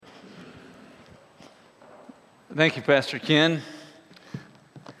Thank you, Pastor Ken,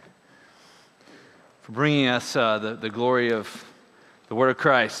 for bringing us the glory of the Word of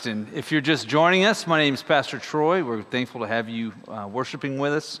Christ. And if you're just joining us, my name is Pastor Troy. We're thankful to have you worshiping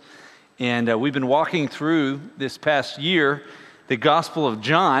with us. And we've been walking through this past year the Gospel of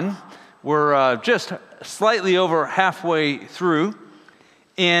John. We're just slightly over halfway through.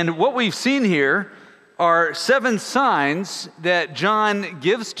 And what we've seen here are 7 signs that John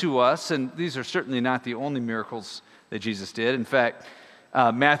gives to us, and these are certainly not the only miracles that Jesus did. In fact,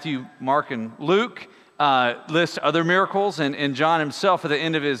 Matthew, Mark, and Luke list other miracles, and John himself at the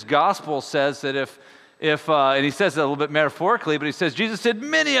end of his gospel says that if and he says it a little bit metaphorically, but he says Jesus did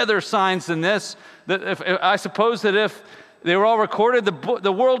many other signs than this. That I suppose that if they were all recorded,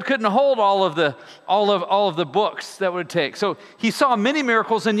 the world couldn't hold all of the books that would take. So he saw many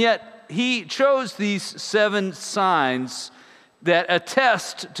miracles, and yet he chose these 7 signs that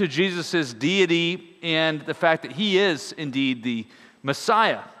attest to Jesus' deity and the fact that he is indeed the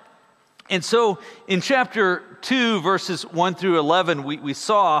Messiah. And so in chapter 2, verses 1 through 11, we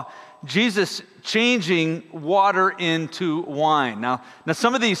saw Jesus changing water into wine. Now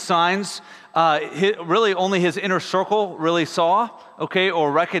some of these signs, really only his inner circle really saw,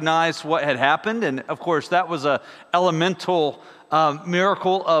 or recognized what had happened. And of course, that was an elemental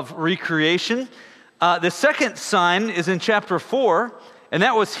miracle of recreation. The second sign is in chapter 4, and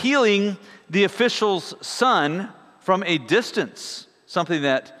that was healing the official's son from a distance, something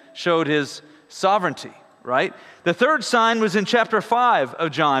that showed his sovereignty, right? The third sign was in chapter 5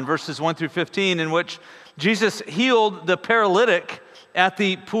 of John, verses 1 through 15, in which Jesus healed the paralytic at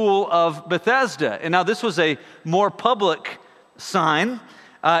the pool of Bethesda. And now this was a more public sign.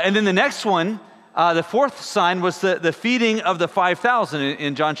 And then the next one, the fourth sign, was the feeding of the 5,000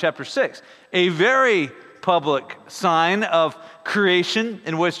 in John chapter 6. A very public sign of creation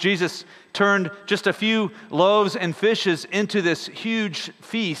in which Jesus turned just a few loaves and fishes into this huge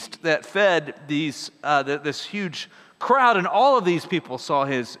feast that fed this huge crowd, and all of these people saw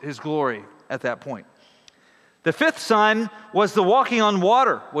his glory at that point. The fifth sign was the walking on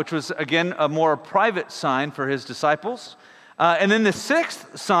water, which was, again, a more private sign for his disciples. And then the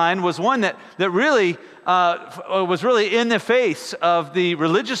sixth sign was one that really was really in the face of the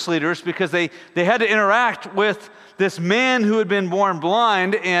religious leaders, because they had to interact with this man who had been born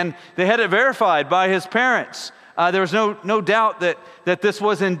blind, and they had it verified by his parents. There was no doubt that this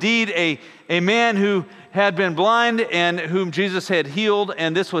was indeed a man who had been blind and whom Jesus had healed,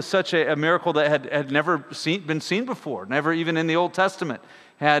 and this was such a miracle that had never been seen before. Never, even in the Old Testament,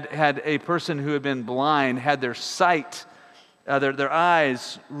 had a person who had been blind had their sight, their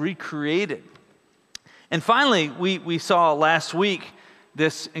eyes recreated. And finally, we saw last week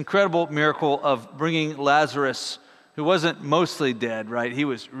this incredible miracle of bringing Lazarus, who wasn't mostly dead, right? He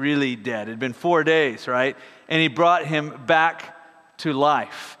was really dead. It had been 4 days, right? And he brought him back to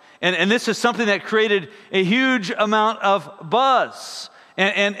life. And this is something that created a huge amount of buzz.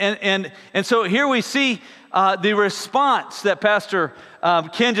 And so here we see the response that Pastor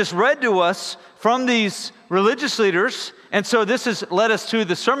Ken just read to us from these religious leaders. And so this has led us to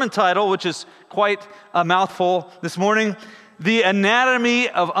the sermon title, which is quite a mouthful this morning: The Anatomy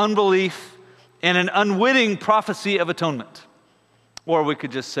of Unbelief and an Unwitting Prophecy of Atonement. Or we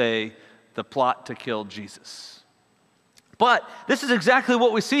could just say, the plot to kill Jesus. But this is exactly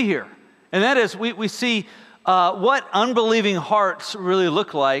what we see here. And that is, we see what unbelieving hearts really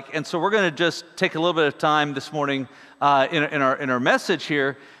look like. And so we're going to just take a little bit of time this morning in our message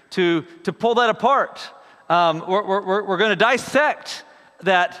here to pull that apart. We're going to dissect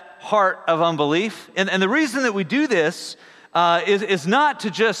that heart of unbelief. And the reason that we do this is not to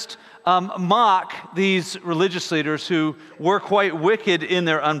just mock these religious leaders who were quite wicked in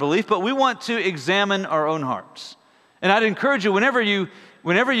their unbelief, but we want to examine our own hearts. And I'd encourage you, whenever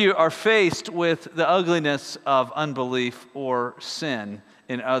you are faced with the ugliness of unbelief or sin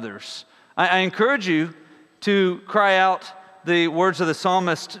in others, I encourage you to cry out the words of the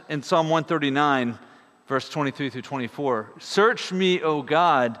psalmist in Psalm 139, verse 23 through 24. Search me, O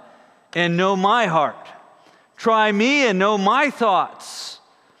God, and know my heart. Try me and know my thoughts.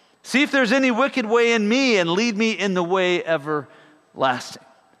 See if there's any wicked way in me, and lead me in the way everlasting.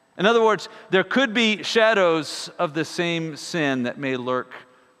 In other words, there could be shadows of the same sin that may lurk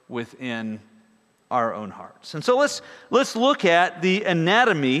within our own hearts. And so let's look at the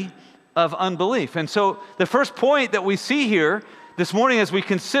anatomy of unbelief. And so the first point that we see here this morning as we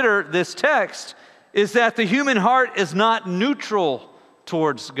consider this text is that the human heart is not neutral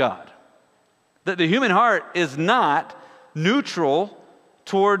towards God. That the human heart is not neutral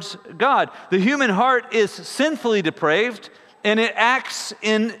towards God. The human heart is sinfully depraved, and it acts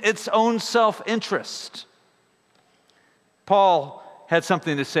in its own self-interest. Paul had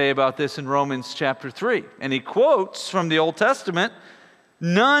something to say about this in Romans chapter 3. And he quotes from the Old Testament,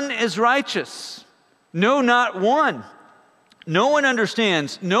 "None is righteous, no, not one. No one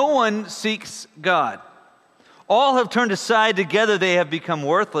understands, no one seeks God. All have turned aside, together they have become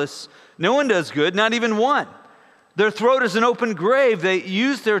worthless. No one does good, not even one. Their throat is an open grave, they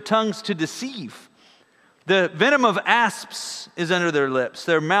use their tongues to deceive. The venom of asps is under their lips.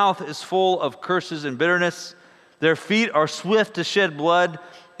 Their mouth is full of curses and bitterness. Their feet are swift to shed blood.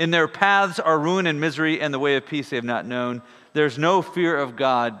 In their paths are ruin and misery, and the way of peace they have not known. There's no fear of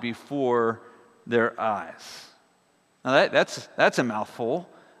God before their eyes." Now that's a mouthful.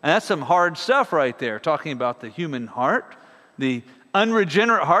 And that's some hard stuff right there, talking about the human heart, the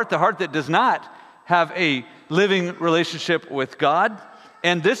unregenerate heart, the heart that does not have a living relationship with God.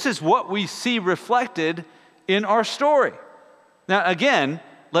 And this is what we see reflected in our story. Now, again,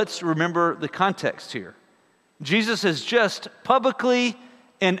 let's remember the context here. Jesus has just publicly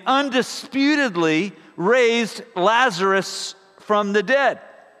and undisputedly raised Lazarus from the dead.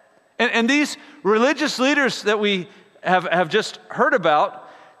 And these religious leaders that we have just heard about,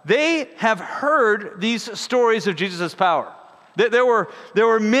 they have heard these stories of Jesus' power. There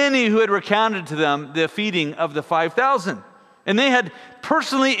were many who had recounted to them the feeding of the 5,000. And they had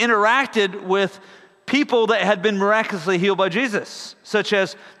personally interacted with people that had been miraculously healed by Jesus, such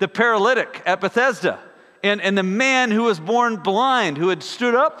as the paralytic at Bethesda and the man who was born blind, who had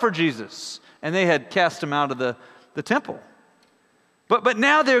stood up for Jesus, and they had cast him out of the temple. But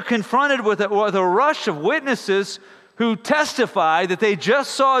now they're confronted with a rush of witnesses who testify that they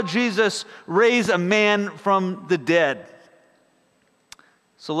just saw Jesus raise a man from the dead.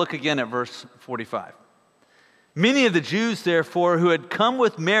 So look again at verse 45. "Many of the Jews, therefore, who had come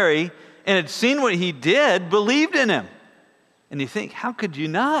with Mary and had seen what he did, believed in him." And you think, how could you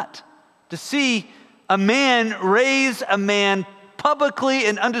not? To see a man raise a man publicly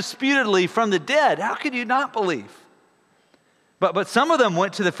and undisputedly from the dead, how could you not believe? But some of them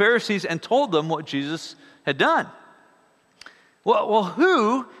went to the Pharisees and told them what Jesus had done. Well,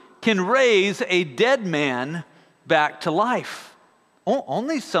 who can raise a dead man back to life?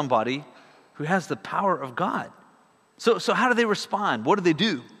 Only somebody who has the power of God. So how do they respond? What do they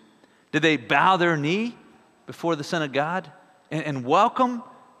do? Did they bow their knee before the Son of God and welcome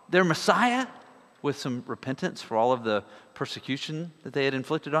their Messiah with some repentance for all of the persecution that they had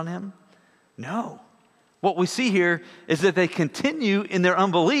inflicted on him? No. What we see here is that they continue in their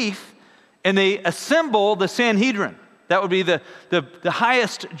unbelief and they assemble the Sanhedrin. That would be the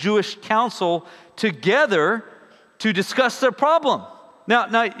highest Jewish council together to discuss their problem.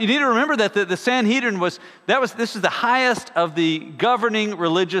 Now you need to remember that the Sanhedrin this is the highest of the governing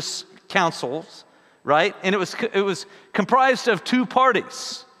religious councils, right? And it was comprised of two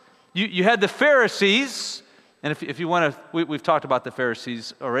parties. You had the Pharisees, and if you want to, we've talked about the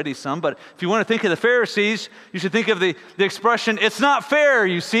Pharisees already some, but if you want to think of the Pharisees, you should think of the expression, "It's not fair,"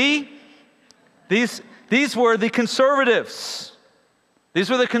 you see? These were the conservatives. These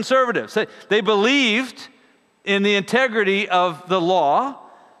were the conservatives. They believed in the integrity of the law,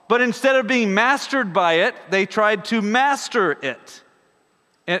 but instead of being mastered by it, they tried to master it.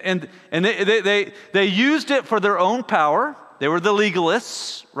 And they used it for their own power. They were the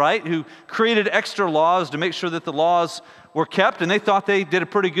legalists, right, who created extra laws to make sure that the laws were kept, and they thought they did a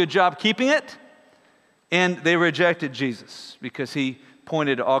pretty good job keeping it. And they rejected Jesus because he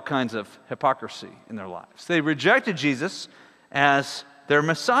pointed to all kinds of hypocrisy in their lives. They rejected Jesus as their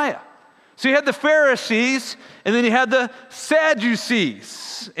Messiah. So you had the Pharisees, and then you had the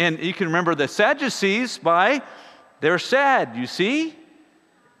Sadducees. And you can remember the Sadducees by they're sad, you see?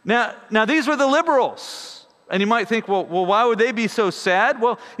 Now these were the liberals. And you might think, well, why would they be so sad?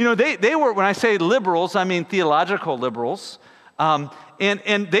 Well, they were, when I say liberals, I mean theological liberals. And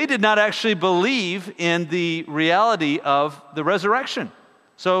they did not actually believe in the reality of the resurrection.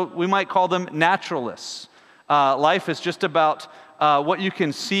 So we might call them naturalists. Life is just about what you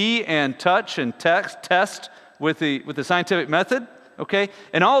can see and touch and test with the scientific method, okay?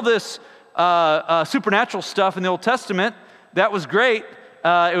 And all this supernatural stuff in the Old Testament, that was great.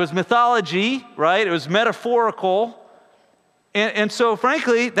 It was mythology, right? It was metaphorical. And so,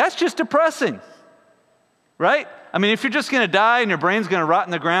 frankly, that's just depressing, right? I mean, if you're just going to die and your brain's going to rot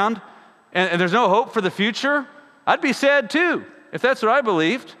in the ground and there's no hope for the future, I'd be sad too, if that's what I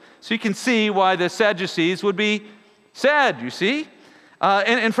believed. So you can see why the Sadducees would be sad, you see?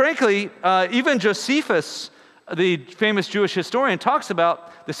 And frankly, even Josephus, the famous Jewish historian, talks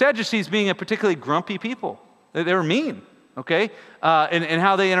about the Sadducees being a particularly grumpy people. They were mean, okay? And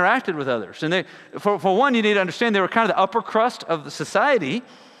how they interacted with others. And for one, you need to understand they were kind of the upper crust of the society.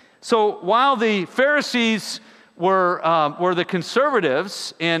 So while the Pharisees were the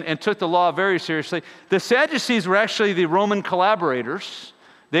conservatives and took the law very seriously. The Sadducees were actually the Roman collaborators.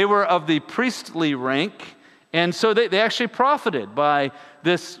 They were of the priestly rank, and so they actually profited by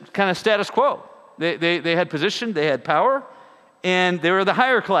this kind of status quo. They had position, they had power, and they were the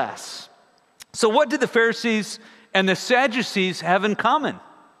higher class. So what did the Pharisees and the Sadducees have in common?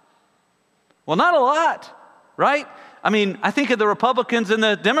 Well, not a lot, right? I mean, I think of the Republicans and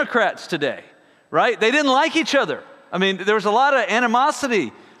the Democrats today, right? They didn't like each other. I mean, there was a lot of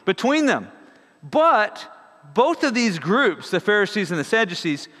animosity between them. But both of these groups, the Pharisees and the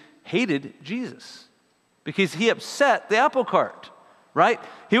Sadducees, hated Jesus because he upset the apple cart, right?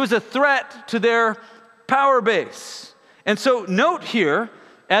 He was a threat to their power base. And so note here,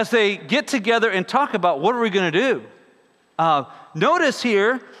 as they get together and talk about what are we going to do, notice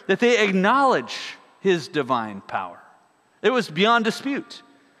here that they acknowledge his divine power. It was beyond dispute.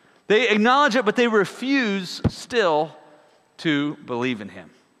 They acknowledge it, but they refuse still to believe in him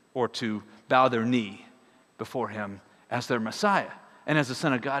or to bow their knee before him as their Messiah and as the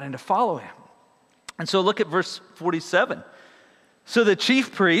Son of God and to follow him. And so look at verse 47. So the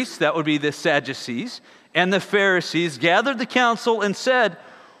chief priests, that would be the Sadducees, and the Pharisees gathered the council and said,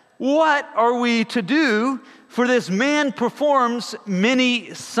 "What are we to do? For this man performs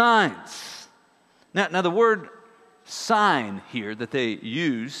many signs." Now the word sign here that they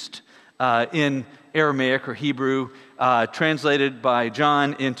used in Aramaic or Hebrew, translated by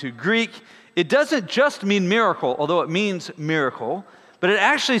John into Greek, it doesn't just mean miracle, although it means miracle, but it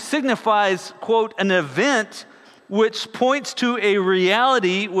actually signifies, quote, an event which points to a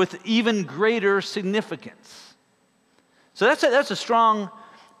reality with even greater significance. So that's a strong,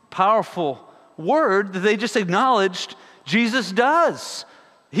 powerful word that they just acknowledged Jesus does.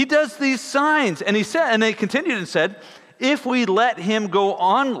 He does these signs. And he said, and they continued and said, if we let him go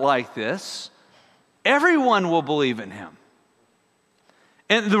on like this, everyone will believe in him.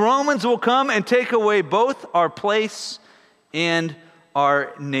 And the Romans will come and take away both our place and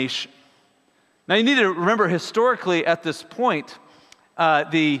our nation. Now you need to remember historically at this point,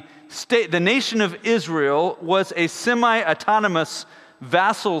 the nation of Israel was a semi-autonomous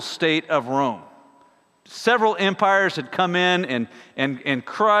vassal state of Rome. Several empires had come in and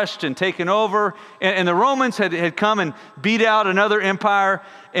crushed and taken over, and the Romans had come and beat out another empire,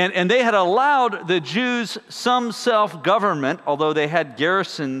 and they had allowed the Jews some self-government, although they had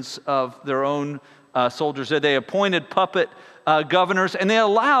garrisons of their own soldiers there. They appointed puppet governors, and they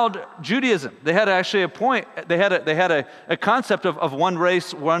allowed Judaism. They had actually they had a concept of one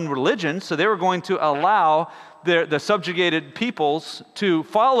race, one religion, so they were going to allow the subjugated peoples to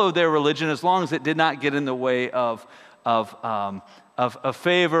follow their religion as long as it did not get in the way of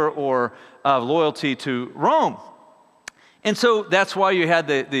favor or of loyalty to Rome. And so that's why you had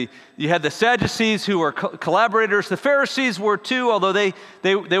the Sadducees who were collaborators. The Pharisees were too, although they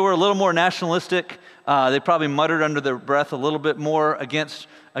were a little more nationalistic. They probably muttered under their breath a little bit more against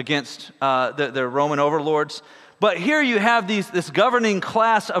their Roman overlords. But here you have this governing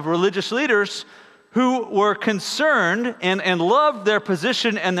class of religious leaders who were concerned and loved their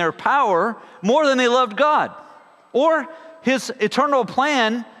position and their power more than they loved God or his eternal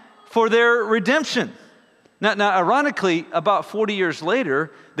plan for their redemption. Now, ironically, about 40 years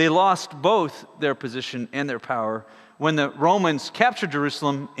later, they lost both their position and their power when the Romans captured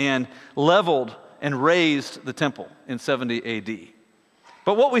Jerusalem and leveled and razed the temple in 70 AD.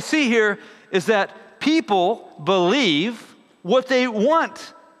 But what we see here is that people believe what they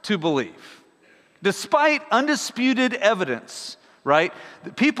want to believe. Despite undisputed evidence, right?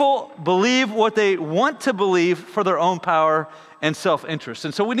 People believe what they want to believe for their own power and self-interest.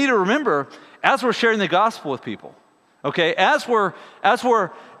 And so we need to remember, as we're sharing the gospel with people, okay, as we're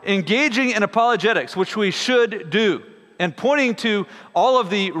engaging in apologetics, which we should do, and pointing to all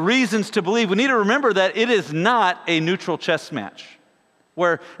of the reasons to believe, we need to remember that it is not a neutral chess match,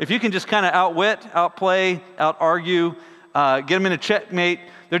 where if you can just kind of outwit, outplay, out-argue, get them in a checkmate,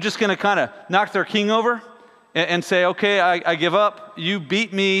 they're just going to kind of knock their king over and say, okay, I give up. You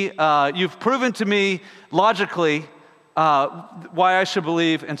beat me. You've proven to me logically why I should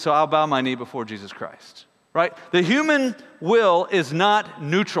believe, and so I'll bow my knee before Jesus Christ. Right? The human will is not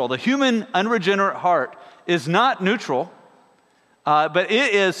neutral. The human unregenerate heart is not neutral, but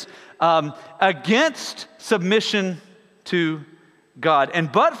it is against submission to God.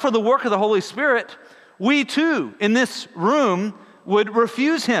 And but for the work of the Holy Spirit, we too, in this room, would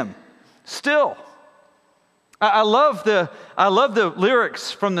refuse him still. I love the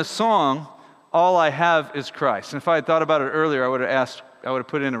lyrics from the song, "All I Have Is Christ." And if I had thought about it earlier, I would have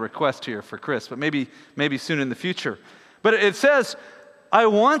put in a request here for Chris, but maybe soon in the future. But it says, I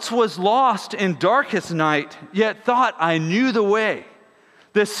once was lost in darkest night, yet thought I knew the way.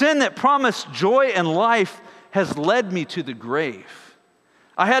 The sin that promised joy and life has led me to the grave.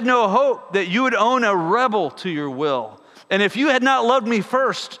 I had no hope that you would own a rebel to your will. And if you had not loved me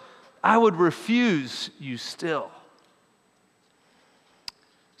first, I would refuse you still.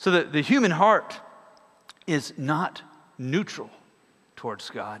 So that the human heart is not neutral towards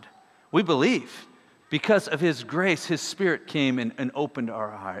God. We believe because of His grace, His Spirit came and opened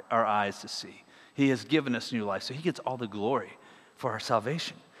our eyes to see. He has given us new life, so He gets all the glory for our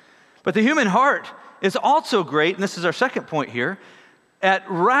salvation. But the human heart is also great, and this is our second point here, at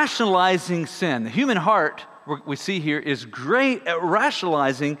rationalizing sin. The human heart, we see here, is great at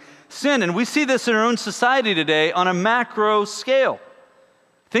rationalizing sin, and we see this in our own society today on a macro scale.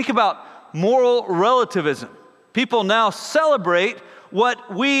 Think about moral relativism. People now celebrate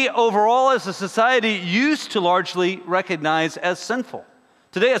what we overall as a society used to largely recognize as sinful.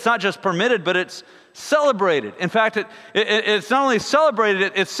 Today it's not just permitted, but it's celebrated. In fact, it's not only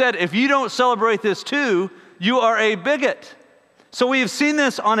celebrated, it's said, if you don't celebrate this too, you are a bigot. So we have seen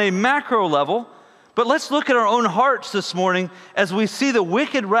this on a macro level, but let's look at our own hearts this morning as we see the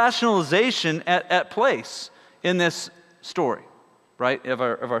wicked rationalization at place in this story, right, of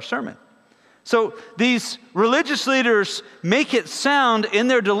our sermon. So these religious leaders make it sound in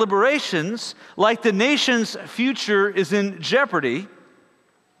their deliberations like the nation's future is in jeopardy,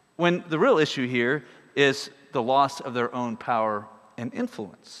 when the real issue here is the loss of their own power and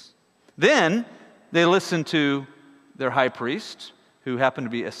influence. Then they listen to their high priest, who happened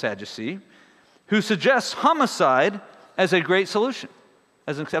to be a Sadducee, who suggests homicide as a great solution,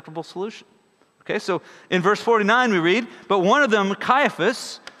 as an acceptable solution. Okay, so in verse 49 we read, "But one of them,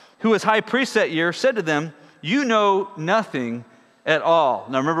 Caiaphas, who was high priest that year, said to them, 'You know nothing at all.'"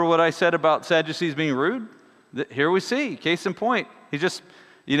 Now remember what I said about Sadducees being rude? Here we see, case in point. He just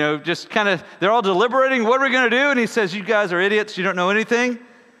kind of, they're all deliberating, what are we going to do? And he says, "You guys are idiots, you don't know anything."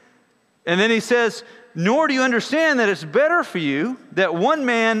 And then he says, "Nor do you understand that it's better for you that one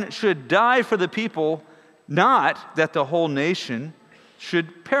man should die for the people, not that the whole nation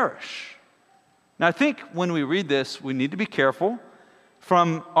should perish." Now I think when we read this, we need to be careful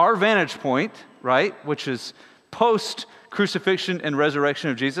from our vantage point, right, which is post-crucifixion and resurrection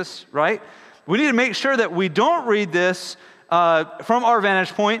of Jesus, right? We need to make sure that we don't read this from our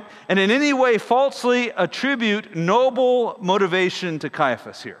vantage point and in any way falsely attribute noble motivation to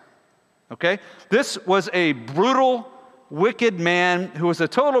Caiaphas here, okay? This was a brutal, wicked man who was a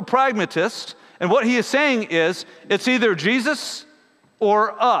total pragmatist, and what he is saying is, it's either Jesus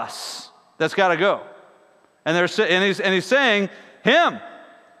or us that's got to go. And he's saying, him,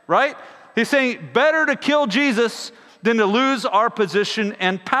 right? He's saying, better to kill Jesus than to lose our position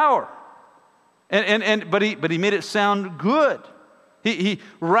and power. But he made it sound good. He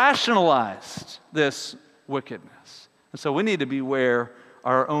rationalized this wickedness. And so we need to beware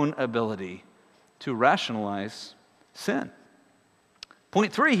our own ability to rationalize sin.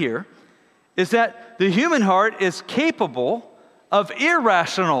 Point 3 here is that the human heart is capable of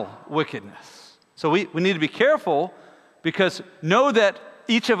irrational wickedness. So we need to be careful, because know that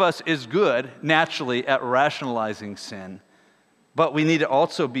each of us is good naturally at rationalizing sin, but we need to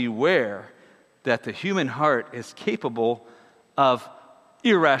also beware that the human heart is capable of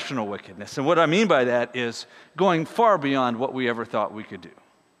irrational wickedness. And what I mean by that is going far beyond what we ever thought we could do.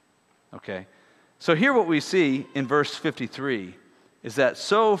 Okay? So here what we see in verse 53 is that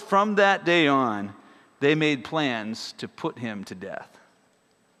so from that day on, they made plans to put him to death.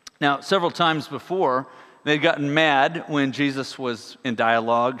 Now, several times before, they'd gotten mad when Jesus was in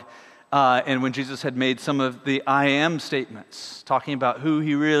dialogue and when Jesus had made some of the I am statements, talking about who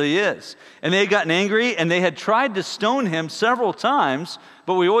he really is. And they had gotten angry, and they had tried to stone him several times,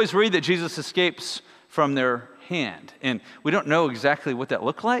 but we always read that Jesus escapes from their hand. And we don't know exactly what that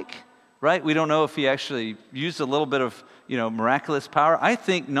looked like, right? We don't know if he actually used a little bit of, miraculous power. I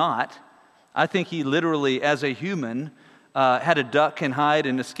think not. I think he literally, as a human, had to duck and hide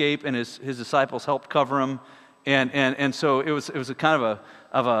and escape, and his disciples helped cover him. And so it was a kind of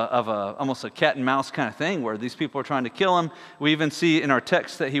almost a cat and mouse kind of thing where these people are trying to kill him. We even see in our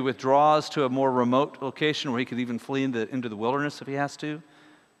text that he withdraws to a more remote location where he could even flee into the wilderness if he has to,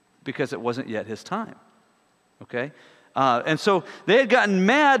 because it wasn't yet his time. Okay? And so they had gotten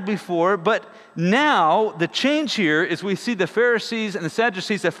mad before, but now the change here is we see the Pharisees and the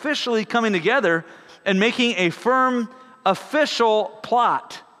Sadducees officially coming together and making a firm official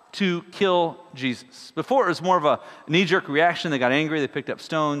plot to kill Jesus. Before, it was more of a knee-jerk reaction. They got angry, they picked up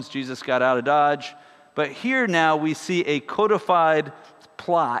stones, Jesus got out of Dodge. But here now we see a codified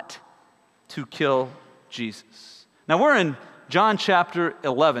plot to kill Jesus. Now we're in John chapter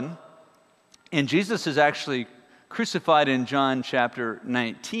 11, and Jesus is actually crucified in John chapter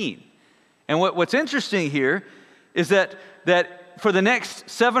 19. And what's interesting here is that for the next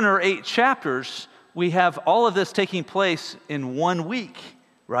 7 or 8 chapters, we have all of this taking place in 1 week,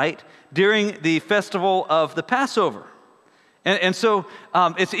 right? During the festival of the Passover. And so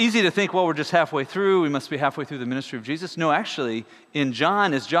it's easy to think, well, we're just halfway through. We must be halfway through the ministry of Jesus. No, actually, in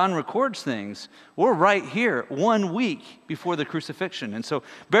John, as John records things, we're right here 1 week before the crucifixion. And so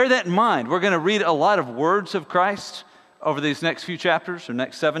bear that in mind. We're going to read a lot of words of Christ over these next few chapters, or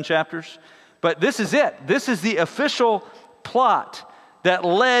next 7 chapters. But this is it. This is the official plot that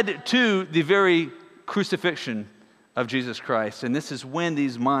led to the very crucifixion of Jesus Christ. And this is when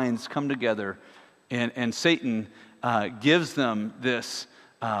these minds come together and Satan gives them this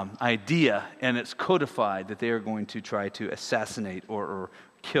idea, and it's codified that they are going to try to assassinate or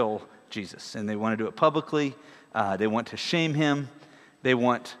kill Jesus. And they want to do it publicly. They want to shame him. They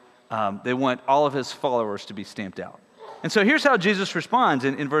want all of his followers to be stamped out. And so here's how Jesus responds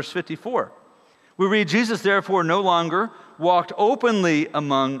in verse 54. We read, Jesus therefore no longer walked openly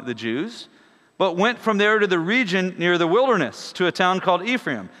among the Jews, but went from there to the region near the wilderness, to a town called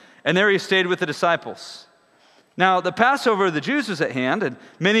Ephraim, and there he stayed with the disciples. Now the Passover of the Jews was at hand, and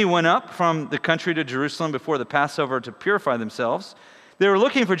many went up from the country to Jerusalem before the Passover to purify themselves. They were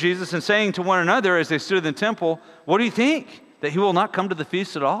looking for Jesus and saying to one another as they stood in the temple, what do you think, that he will not come to the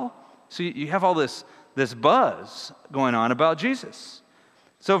feast at all? So you have all this buzz going on about Jesus.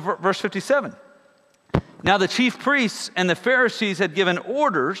 So verse 57. Now the chief priests and the Pharisees had given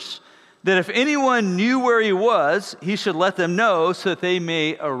orders that if anyone knew where he was, he should let them know so that they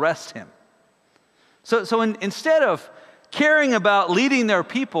may arrest him. So instead of caring about leading their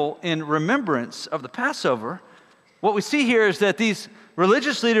people in remembrance of the Passover, what we see here is that these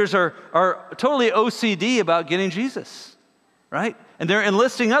religious leaders are totally OCD about getting Jesus, right? And they're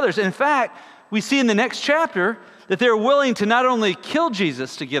enlisting others. In fact, we see in the next chapter that they're willing to not only kill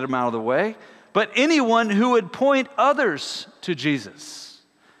Jesus to get him out of the way, but anyone who would point others to Jesus.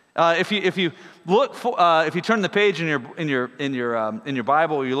 If you turn the page in your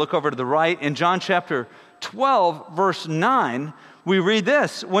Bible, you look over to the right in John chapter 12, verse 9, we read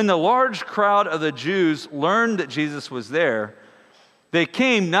this: when the large crowd of the Jews learned that Jesus was there, they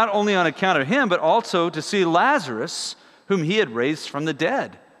came not only on account of him, but also to see Lazarus, whom he had raised from the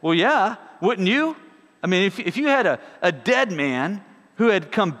dead. Well, yeah, wouldn't you? I mean, if you had a dead man who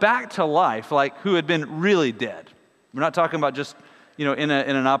had come back to life, like who had been really dead. We're not talking about just, in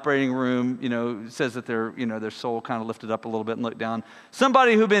an operating room, it says that their soul kind of lifted up a little bit and looked down.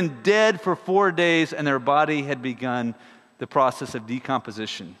 Somebody who'd been dead for 4 days and their body had begun the process of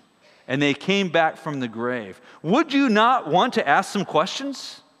decomposition. And they came back from the grave. Would you not want to ask some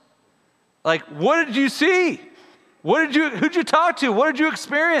questions? Like, what did you see? Who'd you talk to? What did you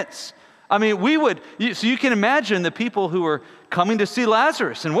experience? I mean, so you can imagine the people who were coming to see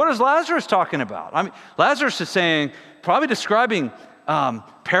Lazarus. And what is Lazarus talking about? I mean, Lazarus is probably describing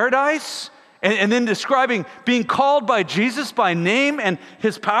paradise, and then describing being called by Jesus by name and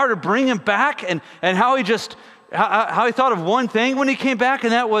his power to bring him back, and how he thought of one thing when he came back,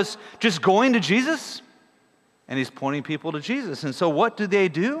 and that was just going to Jesus. And he's pointing people to Jesus. And so what do they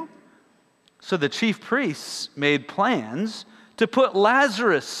do? So the chief priests made plans to put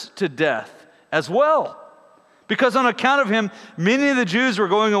Lazarus to death as well, because on account of him, many of the Jews were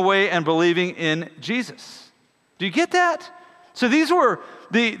going away and believing in Jesus. Do you get that? So these were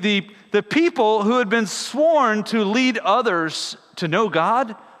the people who had been sworn to lead others to know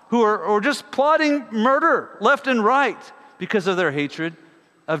God, who are just plotting murder left and right because of their hatred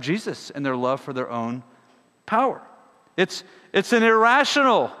of Jesus and their love for their own power. It's an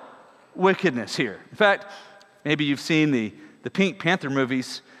irrational wickedness here. In fact, maybe you've seen the Pink Panther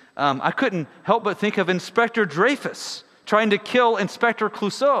movies. I couldn't help but think of Inspector Dreyfus trying to kill Inspector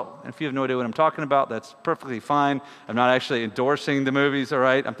Clouseau. And if you have no idea what I'm talking about, that's perfectly fine. I'm not actually endorsing the movies, all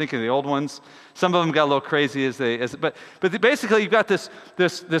right? I'm thinking of the old ones. Some of them got a little crazy but basically you've got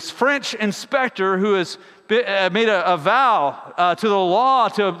this French inspector who has made a vow to the law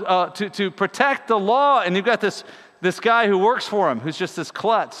to protect the law, and you've got this guy who works for him, who's just this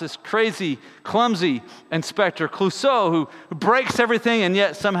klutz, this crazy, clumsy Inspector Clouseau who breaks everything, and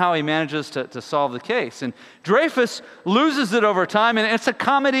yet somehow he manages to solve the case. And Dreyfus loses it over time, and it's a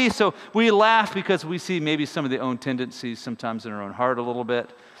comedy, so we laugh because we see maybe some of the own tendencies sometimes in our own heart a little bit.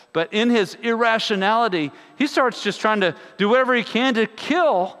 But in his irrationality, he starts just trying to do whatever he can to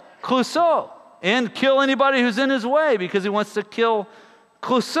kill Clouseau and kill anybody who's in his way because he wants to kill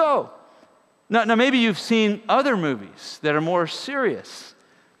Clouseau. Now, maybe you've seen other movies that are more serious,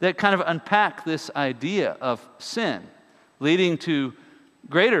 that kind of unpack this idea of sin. leading to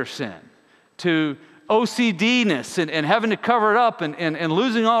greater sin, to OCD-ness and having to cover it up and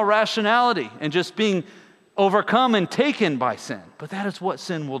losing all rationality and just being overcome and taken by sin. But that is what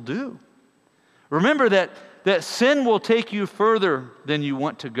sin will do. Remember that sin will take you further than you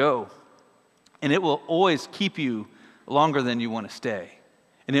want to go, and it will always keep you longer than you want to stay,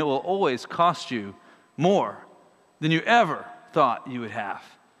 and it will always cost you more than you ever thought you would have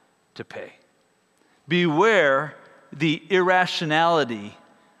to pay. Beware the irrationality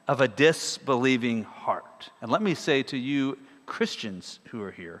of a disbelieving heart. And let me say to you Christians who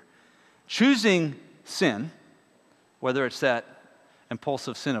are here, choosing sin, whether it's that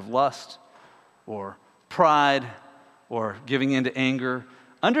impulsive sin of lust or pride or giving into anger,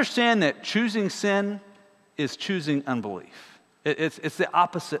 understand that choosing sin is choosing unbelief. It's the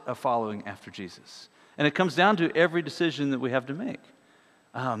opposite of following after Jesus. And it comes down to every decision that we have to make.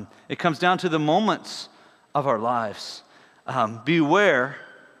 It comes down to the moments of our lives. Beware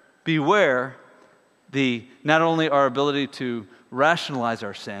not only our ability to rationalize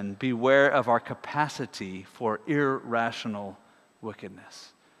our sin, beware of our capacity for irrational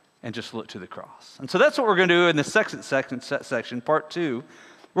wickedness. And just look to the cross. And so that's what we're going to do in the second section, part 2.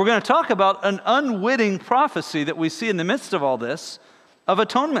 We're going to talk about an unwitting prophecy that we see in the midst of all this of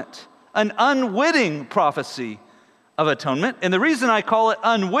atonement. An unwitting prophecy of atonement. And the reason I call it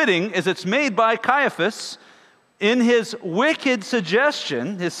unwitting is it's made by Caiaphas in his wicked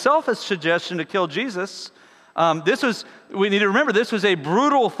suggestion, his selfish suggestion to kill Jesus. We need to remember, this was a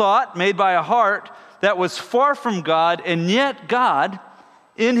brutal thought made by a heart that was far from God, and yet God,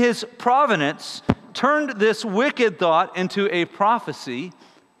 in his providence, turned this wicked thought into a prophecy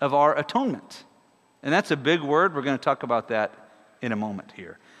of our atonement. And that's a big word. We're going to talk about that in a moment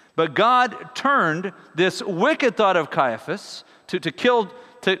here. But God turned this wicked thought of Caiaphas to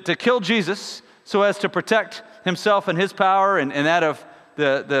kill Jesus so as to protect himself and his power and that of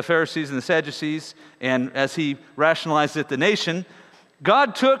the Pharisees and the Sadducees, and as he rationalized it, the nation.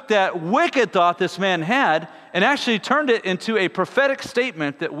 God took that wicked thought this man had and actually turned it into a prophetic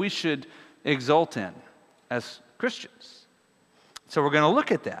statement that we should exult in as Christians. So we're going to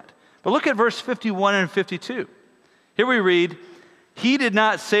look at that. But look at verse 51 and 52. Here we read, "He did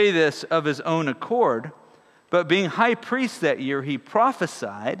not say this of his own accord, but being high priest that year, he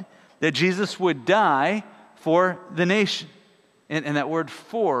prophesied that Jesus would die for the nation." And that word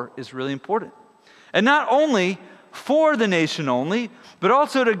 "for" is really important. And not only for the nation only, but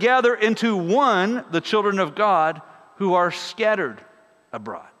also to gather into one the children of God who are scattered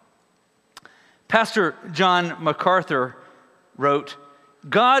abroad. Pastor John MacArthur wrote,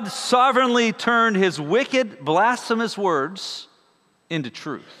 "God sovereignly turned his wicked, blasphemous words into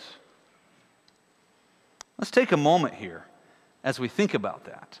truth." Let's take a moment here as we think about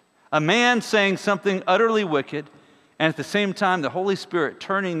that. A man saying something utterly wicked, and at the same time, the Holy Spirit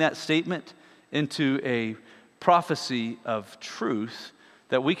turning that statement into a prophecy of truth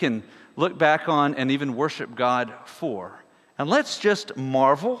that we can look back on and even worship God for. And let's just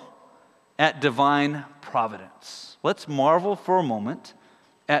marvel at divine providence. Let's marvel for a moment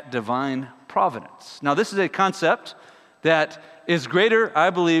at divine providence. Now, this is a concept that is greater, I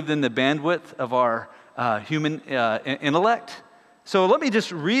believe, than the bandwidth of our human intellect. So let me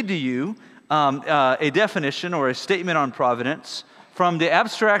just read to you a definition or a statement on providence from the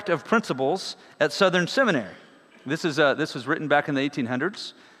Abstract of Principles at Southern Seminary. This was written back in the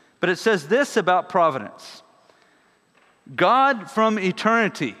 1800s, but it says this about providence: God from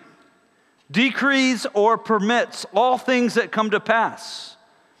eternity decrees or permits all things that come to pass,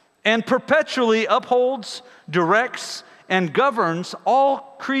 and perpetually upholds, directs, and governs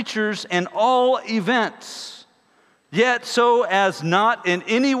all creatures and all events, yet so as not in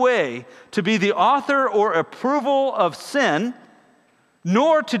any way to be the author or approval of sin,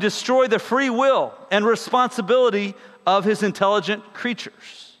 nor to destroy the free will and responsibility of his intelligent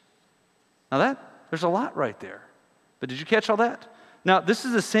creatures. Now there's a lot right there. But did you catch all that? Now, this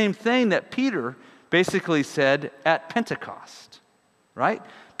is the same thing that Peter basically said at Pentecost, right?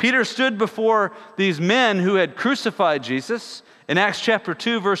 Peter stood before these men who had crucified Jesus in Acts chapter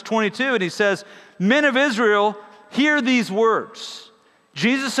 2, verse 22, and he says, "Men of Israel, hear these words.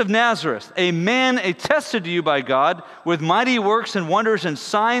 Jesus of Nazareth, a man attested to you by God with mighty works and wonders and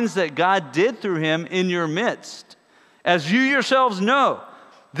signs that God did through him in your midst. As you yourselves know,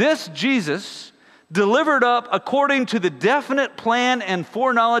 this Jesus, delivered up according to the definite plan and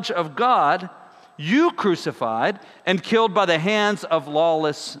foreknowledge of God, you crucified and killed by the hands of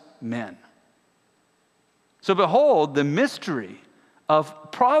lawless men." So behold the mystery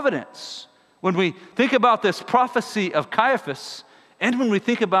of providence. When we think about this prophecy of Caiaphas And when we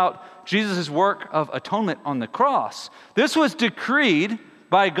think about Jesus' work of atonement on the cross, this was decreed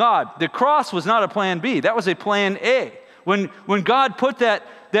by God. The cross was not a plan B. That was a plan A. When God put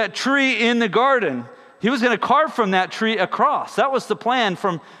that tree in the garden, he was going to carve from that tree a cross. That was the plan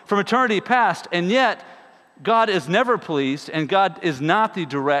from eternity past. And yet, God is never pleased, and God is not the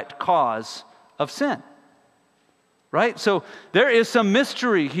direct cause of sin. Right? So there is some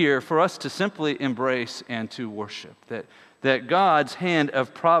mystery here for us to simply embrace and to worship, that God's hand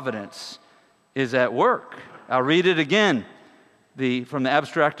of providence is at work. I'll read it again from the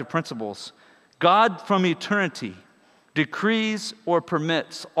Abstract of Principles. God from eternity decrees or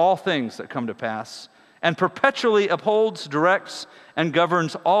permits all things that come to pass, and perpetually upholds, directs, and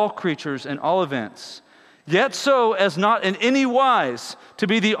governs all creatures and all events, yet so as not in any wise to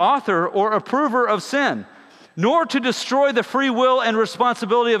be the author or approver of sin, nor to destroy the free will and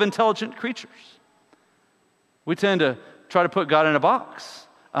responsibility of intelligent creatures. We tend to try to put God in a box.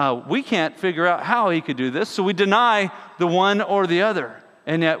 We can't figure out how he could do this, so we deny the one or the other.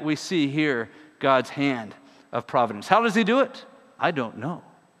 And yet we see here God's hand of providence. How does he do it? I don't know.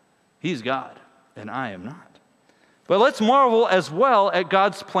 He's God, and I am not. But let's marvel as well at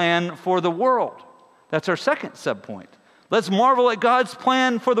God's plan for the world. That's our second subpoint. Let's marvel at God's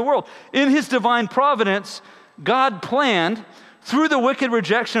plan for the world. In his divine providence, God planned through the wicked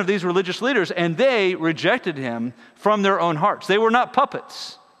rejection of these religious leaders, and they rejected him from their own hearts. They were not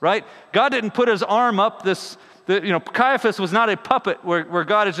puppets, right? God didn't put his arm up Caiaphas was not a puppet where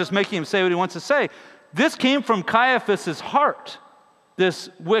God is just making him say what he wants to say. This came from Caiaphas' heart, this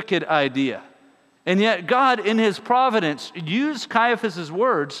wicked idea. And yet God, in his providence, used Caiaphas'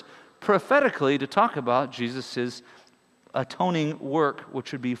 words prophetically to talk about Jesus' atoning work,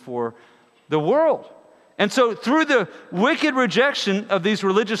 which would be for the world. And so through the wicked rejection of these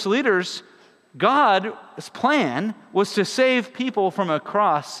religious leaders, God's plan was to save people from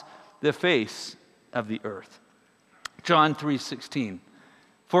across the face of the earth. John 3:16.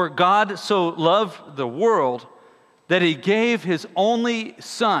 For God so loved the world that he gave his only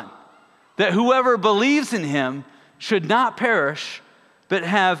Son, that whoever believes in him should not perish, but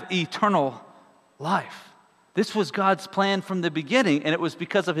have eternal life. This was God's plan from the beginning, and it was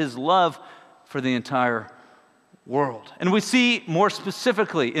because of his love for the entire world. And we see more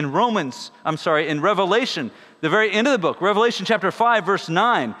specifically in Revelation, the very end of the book, Revelation chapter 5, verse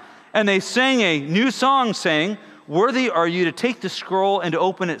 9, and they sang a new song saying, "Worthy are you to take the scroll and to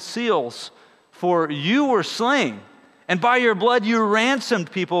open its seals, for you were slain, and by your blood you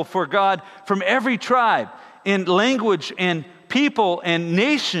ransomed people for God from every tribe and language and people and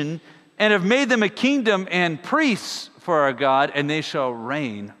nation, and have made them a kingdom and priests for our God, and they shall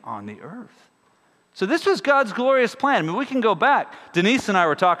reign on the earth." So this was God's glorious plan. I mean, we can go back. Denise and I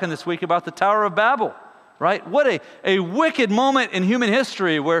were talking this week about the Tower of Babel, right? What a wicked moment in human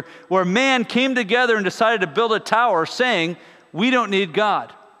history where man came together and decided to build a tower saying, we don't need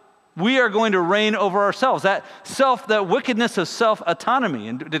God. We are going to reign over ourselves. That wickedness of self-autonomy.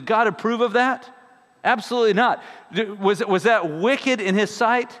 And did God approve of that? Absolutely not. Was that wicked in his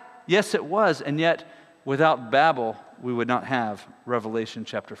sight? Yes, it was. And yet, without Babel, we would not have Revelation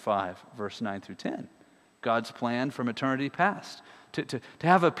chapter 5, verse 9 through 10. God's plan from eternity past. To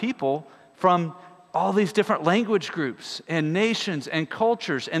have a people from all these different language groups and nations and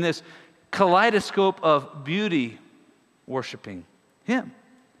cultures and this kaleidoscope of beauty worshiping him.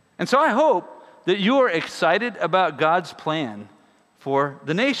 And so I hope that you are excited about God's plan for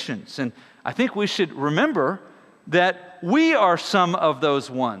the nations. And I think we should remember that we are some of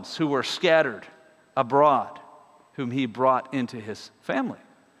those ones who were scattered abroad, whom he brought into his family,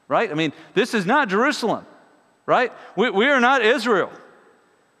 right? I mean, this is not Jerusalem, right? We are not Israel,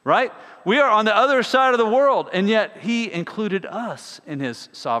 right? We are on the other side of the world, and yet he included us in his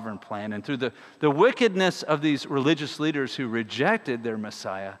sovereign plan. And through the wickedness of these religious leaders who rejected their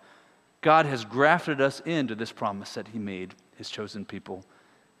Messiah, God has grafted us into this promise that he made his chosen people,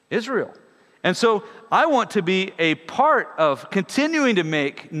 Israel. And so I want to be a part of continuing to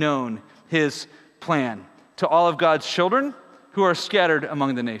make known his plan to all of God's children who are scattered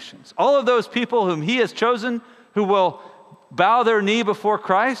among the nations. All of those people whom he has chosen who will bow their knee before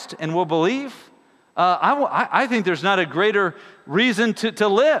Christ and will believe. I think there's not a greater reason to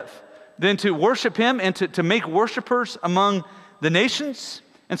live than to worship him and to make worshipers among the nations.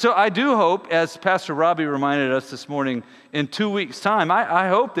 And so I do hope, as Pastor Robbie reminded us this morning, in 2 weeks' time, I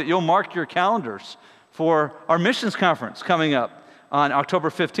hope that you'll mark your calendars for our missions conference coming up on October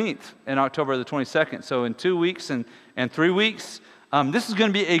 15th and October the 22nd. So in 2 weeks and 3 weeks, this is going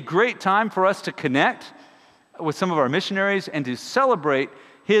to be a great time for us to connect with some of our missionaries and to celebrate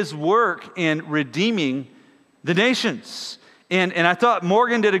his work in redeeming the nations. And I thought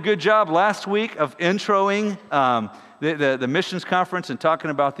Morgan did a good job last week of introing the missions conference and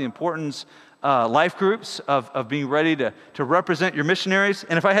talking about the importance life groups of being ready to represent your missionaries.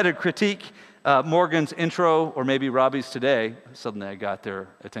 And if I had to critique Morgan's intro, or maybe Robbie's today, suddenly I got their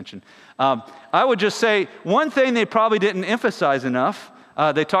attention, I would just say one thing they probably didn't emphasize enough.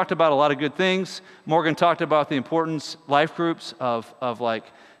 They talked about a lot of good things. Morgan talked about the importance, life groups, of like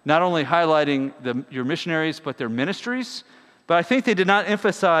not only highlighting your missionaries, but their ministries. But I think they did not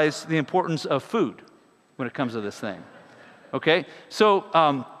emphasize the importance of food when it comes to this thing. Okay?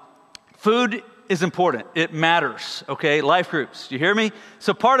 So food is important. It matters. Okay? Life groups. Do you hear me?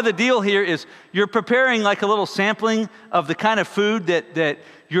 So part of the deal here is you're preparing like a little sampling of the kind of food that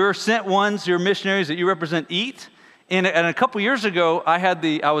your sent ones, your missionaries that you represent eat. And a couple years ago,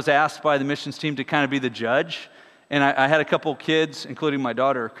 I was asked by the missions team to kind of be the judge. And I had a couple kids, including my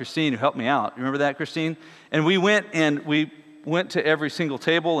daughter, Christine, who helped me out. You remember that, Christine? And we went to every single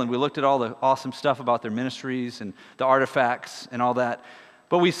table, and we looked at all the awesome stuff about their ministries and the artifacts and all that.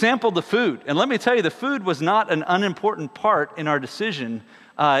 But we sampled the food. And let me tell you, the food was not an unimportant part in our decision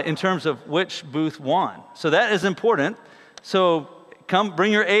in terms of which booth won. So that is important. So come,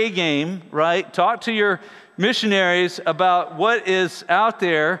 bring your A game, right? Talk to your missionaries about what is out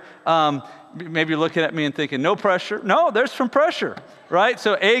there. Maybe you're looking at me and thinking, no pressure. No, there's some pressure, right?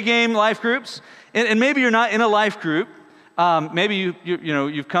 So A-game life groups. And maybe you're not in a life group. Maybe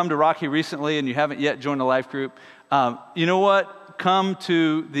you've come to Rocky recently and you haven't yet joined a life group. You know what? Come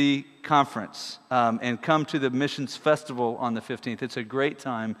to the conference and come to the missions festival on the 15th. It's a great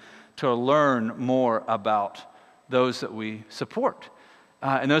time to learn more about those that we support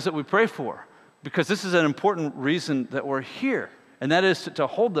and those that we pray for. Because this is an important reason that we're here. And that is to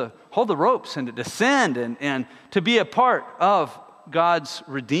hold the ropes and to descend and to be a part of God's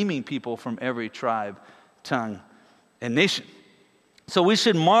redeeming people from every tribe, tongue, and nation. So we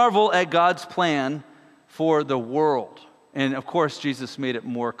should marvel at God's plan for the world. And of course, Jesus made it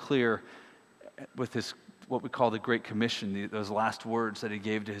more clear with his what we call the Great Commission, those last words that he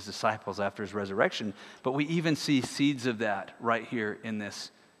gave to his disciples after his resurrection. But we even see seeds of that right here in this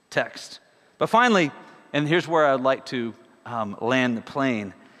text. But finally, and here's where I'd like to land the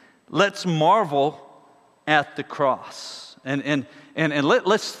plane. Let's marvel at the cross. And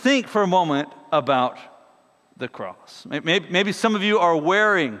let's think for a moment about the cross. Maybe some of you are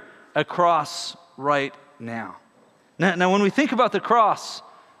wearing a cross right now. Now, when we think about the cross,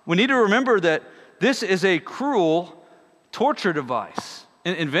 we need to remember that this is a cruel torture device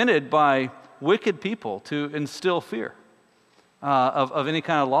invented by wicked people to instill fear of any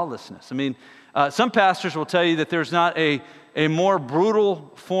kind of lawlessness. I mean, some pastors will tell you that there's not a more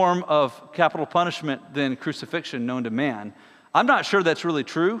brutal form of capital punishment than crucifixion known to man. I'm not sure that's really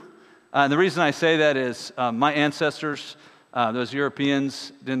true. And the reason I say that is my ancestors, those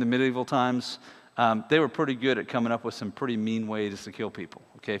Europeans in the medieval times, they were pretty good at coming up with some pretty mean ways to kill people.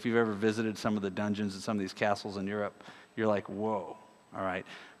 Okay, if you've ever visited some of the dungeons and some of these castles in Europe, you're like, whoa, all right.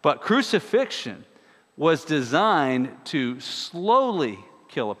 But crucifixion was designed to slowly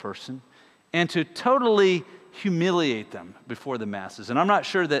kill a person and to totally humiliate them before the masses. And I'm not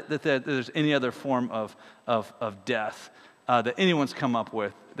sure that there's any other form of death that anyone's come up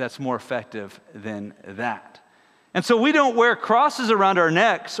with that's more effective than that. And so we don't wear crosses around our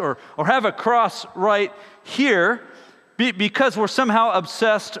necks or have a cross right here because we're somehow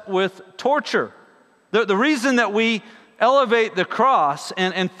obsessed with torture. The reason that we elevate the cross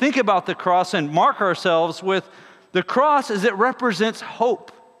and think about the cross and mark ourselves with the cross is it represents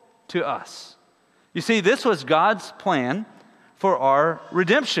hope to us. You see, this was God's plan for our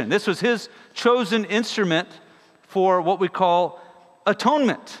redemption. This was his chosen instrument for what we call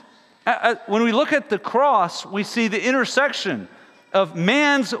atonement. When we look at the cross, we see the intersection of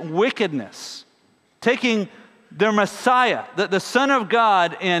man's wickedness, taking their Messiah, the Son of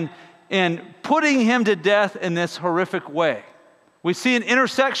God, and putting him to death in this horrific way. We see an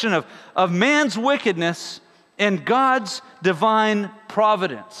intersection of man's wickedness and God's divine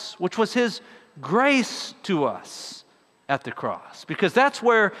providence, which was his grace to us at the cross. Because that's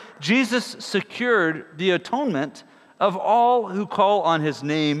where Jesus secured the atonement of all who call on his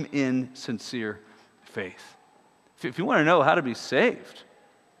name in sincere faith. If you want to know how to be saved,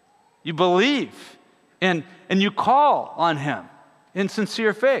 you believe and you call on him in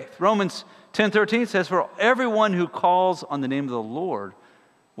sincere faith. Romans 10:13 says, for everyone who calls on the name of the Lord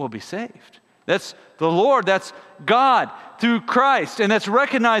will be saved. That's the Lord, that's God through Christ, and that's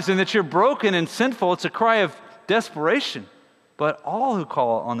recognizing that you're broken and sinful. It's a cry of desperation. But all who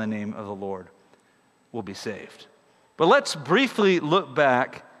call on the name of the Lord will be saved. But let's briefly look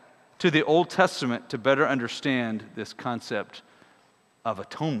back to the Old Testament to better understand this concept of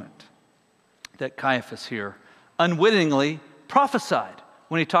atonement that Caiaphas here unwittingly prophesied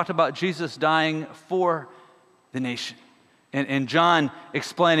when he talked about Jesus dying for the nation. And John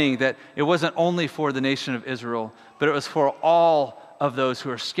explaining that it wasn't only for the nation of Israel, but it was for all of those who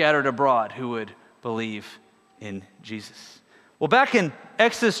are scattered abroad who would believe in Jesus. Well, back in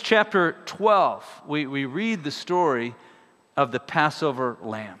Exodus chapter 12, we read the story of the Passover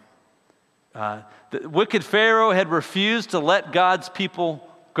lamb. The wicked Pharaoh had refused to let God's people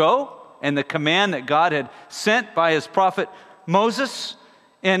go, and the command that God had sent by his prophet Moses.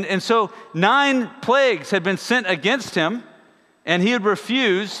 And so 9 plagues had been sent against him, and he had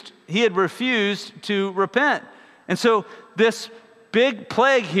refused to repent. And so this big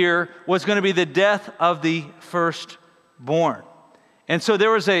plague here was going to be the death of the firstborn. And so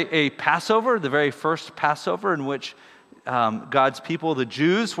there was a Passover, the very first Passover, in which God's people, the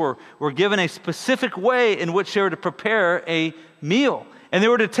Jews, were given a specific way in which they were to prepare a meal. And they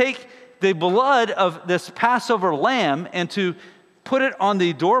were to take the blood of this Passover lamb and to put it on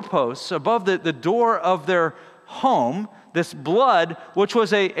the doorposts above the door of their home, this blood, which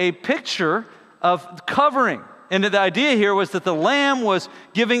was a picture of covering. And the idea here was that the lamb was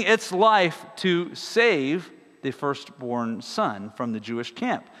giving its life to save the firstborn son from the Jewish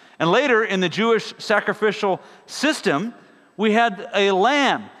camp. And later in the Jewish sacrificial system, we had a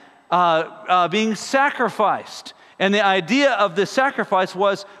lamb being sacrificed. And the idea of the sacrifice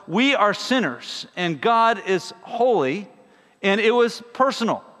was we are sinners and God is holy, and it was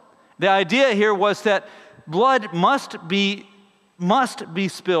personal. The idea here was that blood must be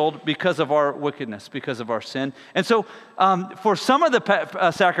spilled because of our wickedness, because of our sin. And so for some of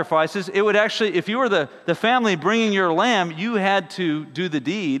the sacrifices, it would actually, if you were the family bringing your lamb, you had to do the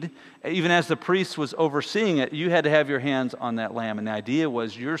deed. Even as the priest was overseeing it, you had to have your hands on that lamb. And the idea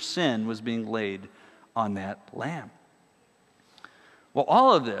was your sin was being laid on that lamb. Well,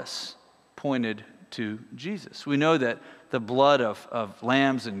 all of this pointed to Jesus. We know that the blood of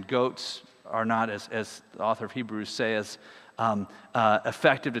lambs and goats are not, as the author of Hebrews says,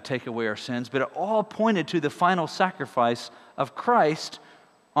 effective to take away our sins, but it all pointed to the final sacrifice of Christ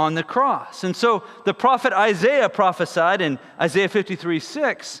on the cross. And so the prophet Isaiah prophesied in Isaiah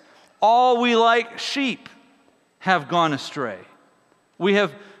 53:6, all we like sheep have gone astray. We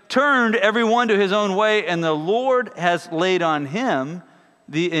have turned everyone to his own way, and the Lord has laid on him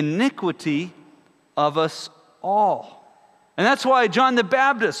the iniquity of us all. And that's why John the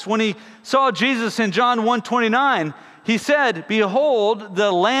Baptist, when he saw Jesus in John 1:29, he said, behold,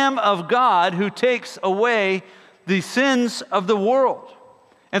 the Lamb of God who takes away the sins of the world.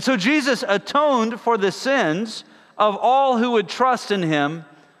 And so Jesus atoned for the sins of all who would trust in him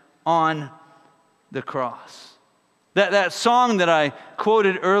on the cross. That song that I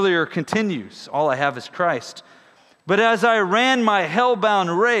quoted earlier continues, all I have is Christ. But as I ran my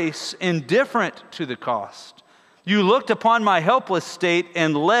hell-bound race, indifferent to the cost, you looked upon my helpless state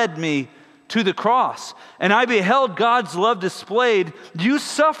and led me to the cross. And I beheld God's love displayed. You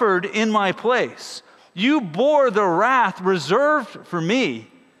suffered in my place. You bore the wrath reserved for me.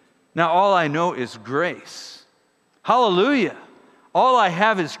 Now all I know is grace. Hallelujah. All I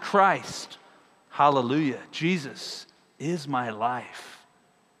have is Christ. Hallelujah. Jesus is my life.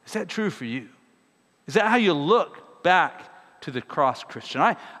 Is that true for you? Is that how you look back to the cross, Christian?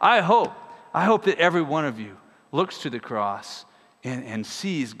 I hope that every one of you looks to the cross and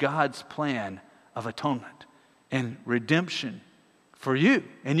sees God's plan of atonement and redemption for you,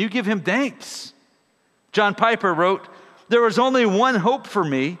 and you give him thanks. John Piper wrote, there was only one hope for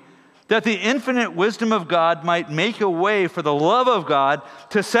me, that the infinite wisdom of God might make a way for the love of God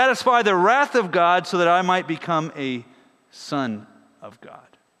to satisfy the wrath of God so that I might become a son of God.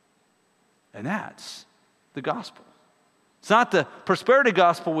 And that's the gospel. It's not the prosperity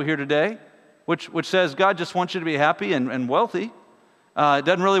gospel we hear today, which says God just wants you to be happy and wealthy. It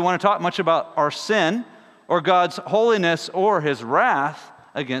doesn't really want to talk much about our sin or God's holiness or his wrath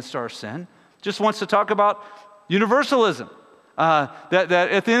against our sin. Just wants to talk about universalism. That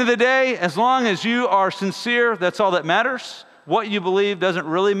at the end of the day, as long as you are sincere, that's all that matters. What you believe doesn't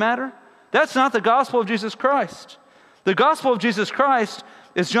really matter. That's not the gospel of Jesus Christ. The gospel of Jesus Christ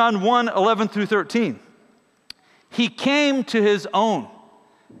is John 1:11-13. He came to his own,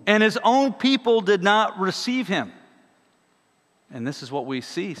 and his own people did not receive him. And this is what we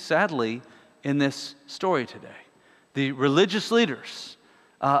see, sadly, in this story today. The religious leaders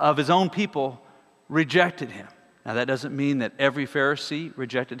of his own people rejected him. Now, that doesn't mean that every Pharisee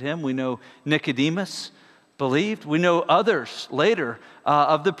rejected him. We know Nicodemus believed. We know others later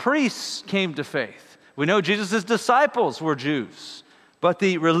of the priests came to faith. We know Jesus' disciples were Jews. But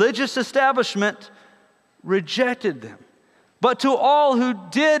the religious establishment rejected them. But to all who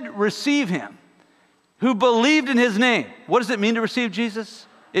did receive him, who believed in his name. What does it mean to receive Jesus?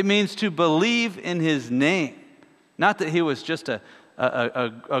 It means to believe in his name. Not that he was just a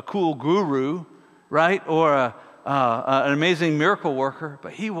cool guru, right? Or an amazing miracle worker,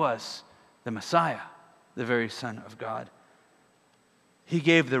 but he was the Messiah, the very Son of God. He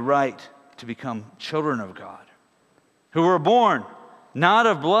gave the right to become children of God, who were born not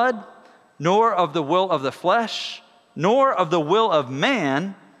of blood, nor of the will of the flesh, nor of the will of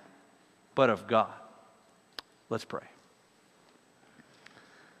man, but of God. Let's pray.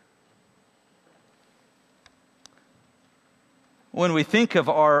 When we think of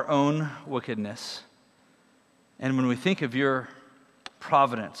our own wickedness, and when we think of your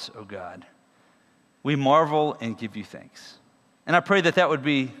providence, O God, we marvel and give you thanks. And I pray that that would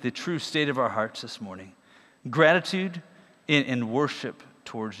be the true state of our hearts this morning. Gratitude and worship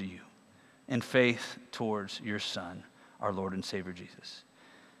towards you, and faith towards your Son, our Lord and Savior Jesus.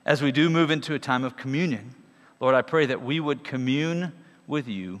 As we do move into a time of communion, Lord, I pray that we would commune with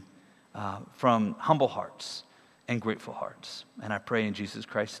you from humble hearts and grateful hearts. And I pray in Jesus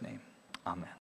Christ's name, amen.